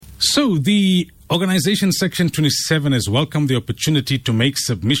So the organization Section 27 has welcomed the opportunity to make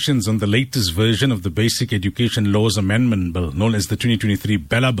submissions on the latest version of the Basic Education Laws Amendment Bill, known as the 2023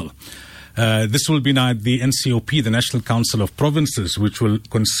 Bela Bill. This will be now at the NCOP, the National Council of Provinces, which will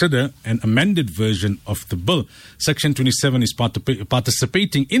consider an amended version of the bill. Section 27 is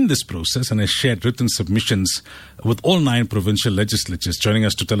participating in this process and has shared written submissions with all 9 provincial legislatures. Joining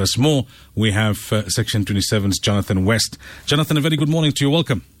us to tell us more, we have Section 27's Jonathan West. Jonathan, a very good morning to you.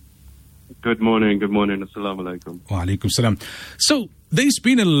 Welcome. Good morning. Good morning. Assalamu alaikum. Wa alaikum salam. So there's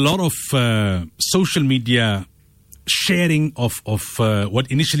been a lot of social media sharing of what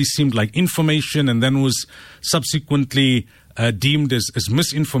initially seemed like information and then was subsequently deemed as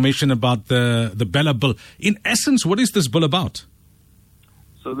misinformation about the Bela Bill. In essence, what is this bill about?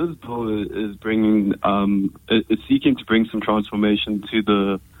 So this bill is is seeking to bring some transformation to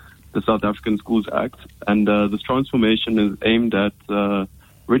the South African Schools Act, and this transformation is aimed at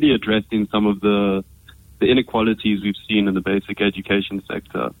really addressing some of the inequalities we've seen in the basic education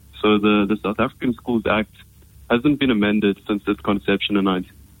sector. So the South African Schools Act hasn't been amended since its conception in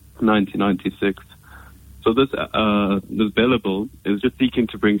 1996. So this Bela Bill is just seeking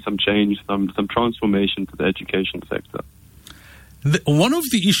to bring some change, some transformation to the education sector. One of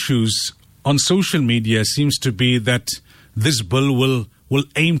the issues on social media seems to be that this bill will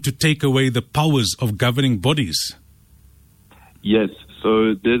aim to take away the powers of governing bodies. Yes,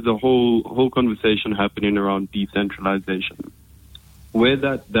 so there's a whole conversation happening around decentralization. Where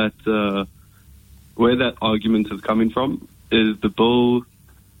that argument is coming from is the bill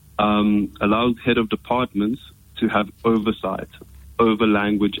allows head of departments to have oversight over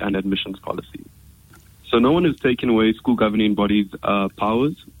language and admissions policy. So no one is taking away school governing bodies'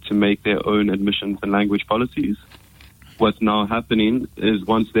 powers to make their own admissions and language policies. What's now happening is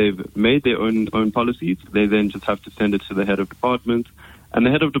once they've made their own policies, they then just have to send it to the head of department. And the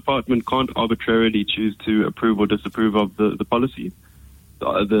head of department can't arbitrarily choose to approve or disapprove of the policy.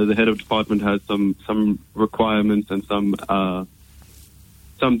 The head of department has some requirements and some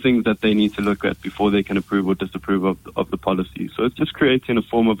things that they need to look at before they can approve or disapprove of the policy. So it's just creating a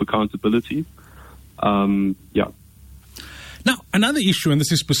form of accountability. Now, another issue, and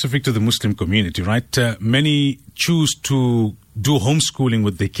this is specific to the Muslim community, right? Many choose to do homeschooling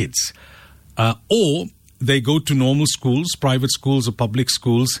with their kids, or they go to normal schools, private schools or public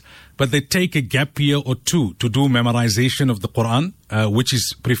schools, but they take a gap year or two to do memorization of the Quran, which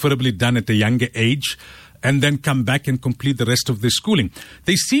is preferably done at a younger age, and then come back and complete the rest of their schooling.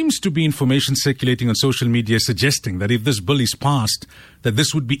 There seems to be information circulating on social media suggesting that if this bill is passed, that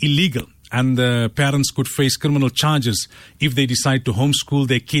this would be illegal and the parents could face criminal charges if they decide to homeschool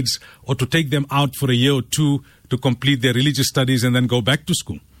their kids or to take them out for a year or two to complete their religious studies and then go back to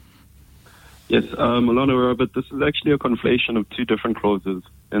school. Yes, Sulaimaan Ravat, this is actually a conflation of 2 different clauses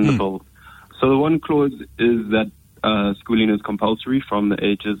in the bill. So the one clause is that schooling is compulsory from the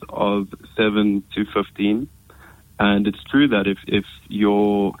ages of 7 to 15. And it's true that if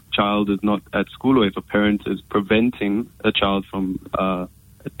your child is not at school or if a parent is preventing a child from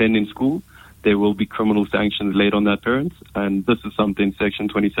attending school, there will be criminal sanctions laid on that parent. And this is something Section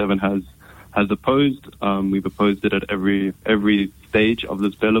 27 has opposed. We've opposed it at every stage of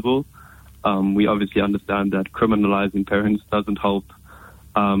this Bela Bill. We obviously understand that criminalizing parents doesn't help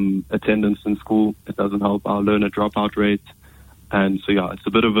attendance in school. It doesn't help our learner dropout rate. And so, it's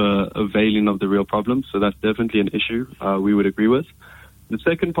a bit of a veiling of the real problem. So that's definitely an issue we would agree with. The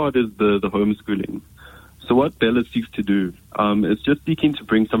second part is the homeschooling. So what Bela seeks to do is just seeking to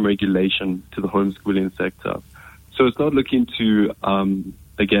bring some regulation to the homeschooling sector. So it's not looking to,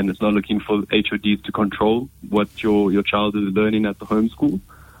 it's not looking for HODs to control what your child is learning at the homeschool.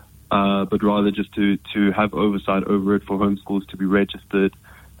 But rather just to have oversight over it for homeschools to be registered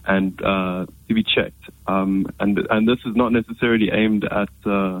and to be checked. And this is not necessarily aimed at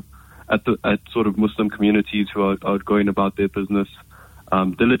sort of Muslim communities who are going about their business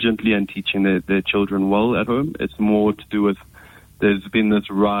diligently and teaching their children well at home. It's more to do with there's been this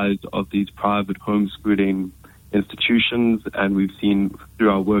rise of these private homeschooling institutions, and we've seen through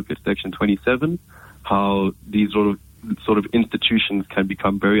our work at Section 27 how these sort of institutions can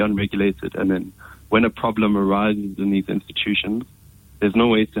become very unregulated, and then when a problem arises in these institutions, there's no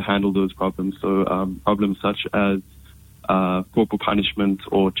way to handle those problems. So problems such as corporal punishment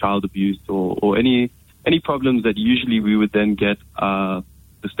or child abuse or any problems that usually we would then get the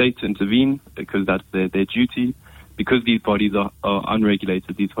state to intervene because that's their duty. Because these bodies are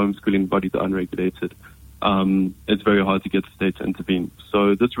unregulated, these homeschooling bodies are unregulated, it's very hard to get the state to intervene.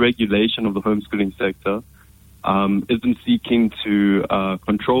 So this regulation of the homeschooling sector isn't seeking to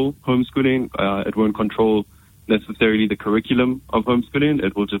control homeschooling. It won't control necessarily the curriculum of homeschooling.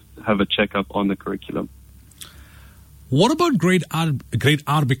 It will just have a checkup on the curriculum. What about grade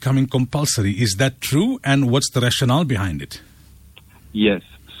R becoming compulsory? Is that true? And what's the rationale behind it? Yes.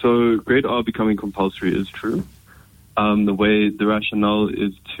 So grade R becoming compulsory is true. The rationale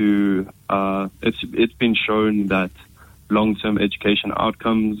is it's been shown that long-term education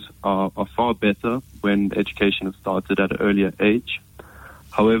outcomes are far better when education is started at an earlier age.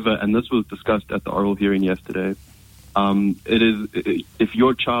 However, and this was discussed at the oral hearing yesterday, if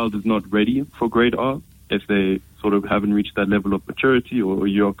your child is not ready for grade R, if they sort of haven't reached that level of maturity, or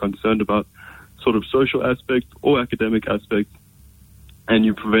you're concerned about sort of social aspects or academic aspects, and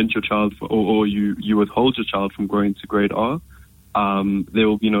you prevent your child or you withhold your child from going to grade R, there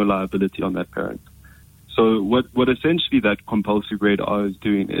will be no liability on that parent. So what essentially that compulsory grade R is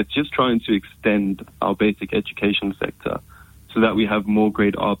doing, it's just trying to extend our basic education sector so that we have more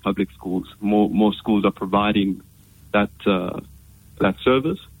grade R public schools. More schools are providing that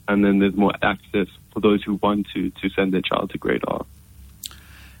service, and then there's more access for those who want to send their child to grade R.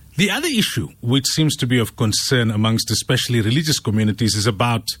 The other issue, which seems to be of concern amongst especially religious communities, is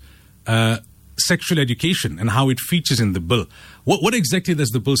about sexual education and how it features in the bill. What exactly does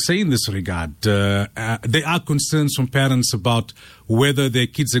the bill say in this regard? There are concerns from parents about whether their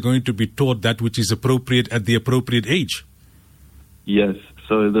kids are going to be taught that which is appropriate at the appropriate age. Yes,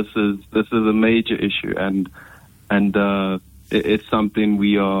 so this is a major issue, and it's something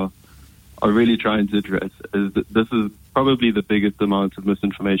we are really trying to address. This is probably the biggest amount of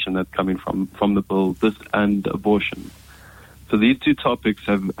misinformation that's coming from the bill, this and abortion. So these two topics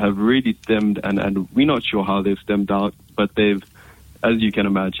have really stemmed, and we're not sure how they've stemmed out, but they've, as you can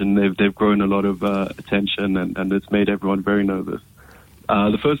imagine, they've grown a lot of attention, and it's made everyone very nervous.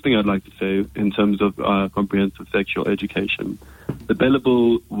 The first thing I'd like to say in terms of comprehensive sexual education, the Bela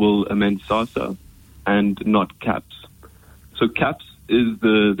Bill will amend SASA and not CAPS. So CAPS is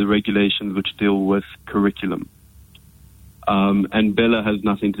the regulations which deal with curriculum. And Bela has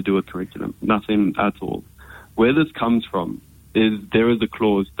nothing to do with curriculum, nothing at all. Where this comes from is there is a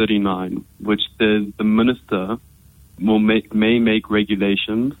clause 39 which says the minister may make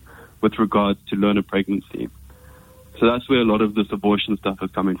regulations with regards to learner pregnancy. So that's where a lot of this abortion stuff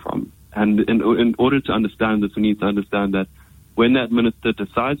is coming from. And in order to understand this, we need to understand that when that minister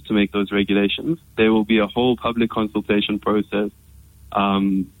decides to make those regulations, there will be a whole public consultation process.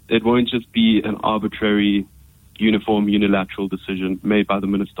 It won't just be an arbitrary, uniform, unilateral decision made by the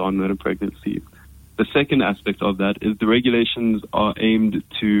minister on learner pregnancy. The second aspect of that is the regulations are aimed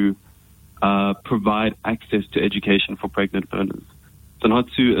to provide access to education for pregnant learners. So not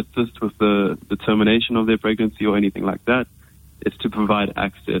to assist with the termination of their pregnancy or anything like that. It's to provide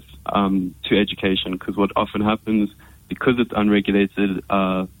access to education, because what often happens, because it's unregulated,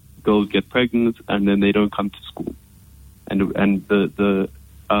 girls get pregnant and then they don't come to school. And the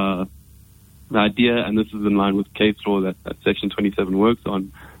idea, and this is in line with case law that Section 27 works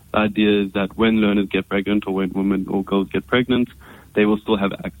on, the idea is that when learners get pregnant or when women or girls get pregnant, they will still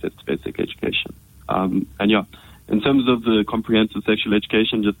have access to basic education. In terms of the comprehensive sexual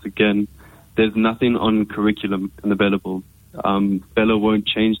education, just again, there's nothing on curriculum in the Bela Bill. Bela won't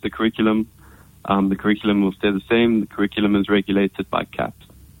change the curriculum. The curriculum will stay the same. The curriculum is regulated by CAPS.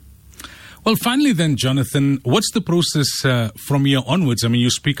 Well, finally then, Jonathan, what's the process from here onwards? I mean,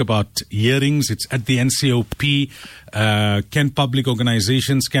 you speak about hearings. It's at the NCOP. Can public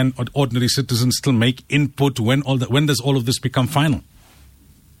organizations, can ordinary citizens still make input? When does all of this become final?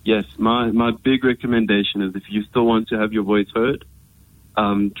 Yes, my big recommendation is if you still want to have your voice heard,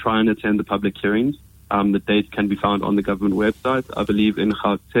 try and attend the public hearings. The dates can be found on the government website. I believe in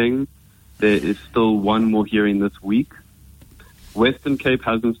Gauteng, there is still one more hearing this week. Western Cape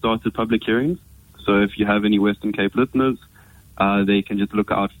hasn't started public hearings, so if you have any Western Cape listeners, they can just look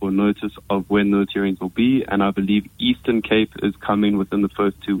out for notice of when those hearings will be, and I believe Eastern Cape is coming within the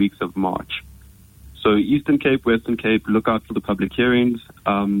first 2 weeks of March. So Eastern Cape, Western Cape, look out for the public hearings.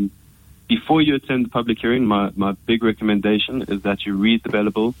 Before you attend the public hearing, my big recommendation is that you read the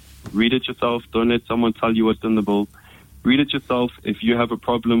Bela Bill. Read it yourself. Don't let someone tell you what's in the bill. Read it yourself. If you have a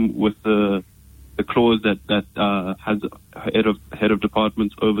problem with the clause that has head of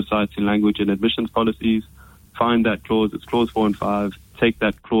department's oversight in language and admissions policies, find that clause. It's clause 4 and 5. Take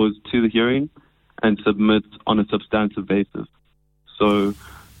that clause to the hearing and submit on a substantive basis. So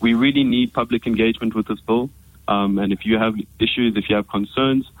we really need public engagement with this bill. And if you have issues, if you have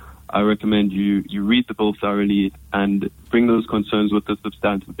concerns, I recommend you read the bill thoroughly and bring those concerns with a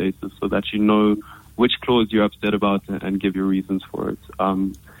substantive basis so that you know which clause you're upset about and give your reasons for it.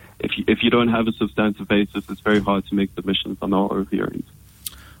 If you don't have a substantive basis, it's very hard to make submissions on our hearings.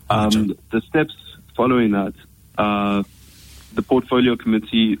 The steps following that the portfolio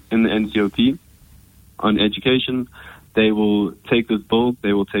committee in the NCOP on education, they will take this bill,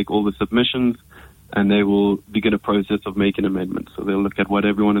 they will take all the submissions, and they will begin a process of making amendments. So they'll look at what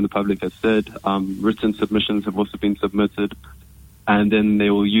everyone in the public has said. Written submissions have also been submitted, and then they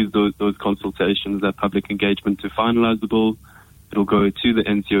will use those consultations, that public engagement, to finalize the bill. It'll go to the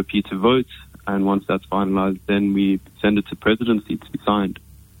NCOP to vote, and once that's finalized, then we send it to presidency to be signed.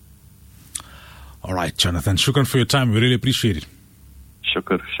 All right, Jonathan. Shukran for your time. We really appreciate it.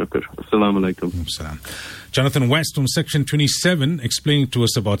 Shukr. Assalamu alaikum. Salam. Jonathan West from Section 27 explaining to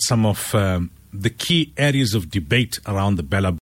us about some of the key areas of debate around the Bela Bill.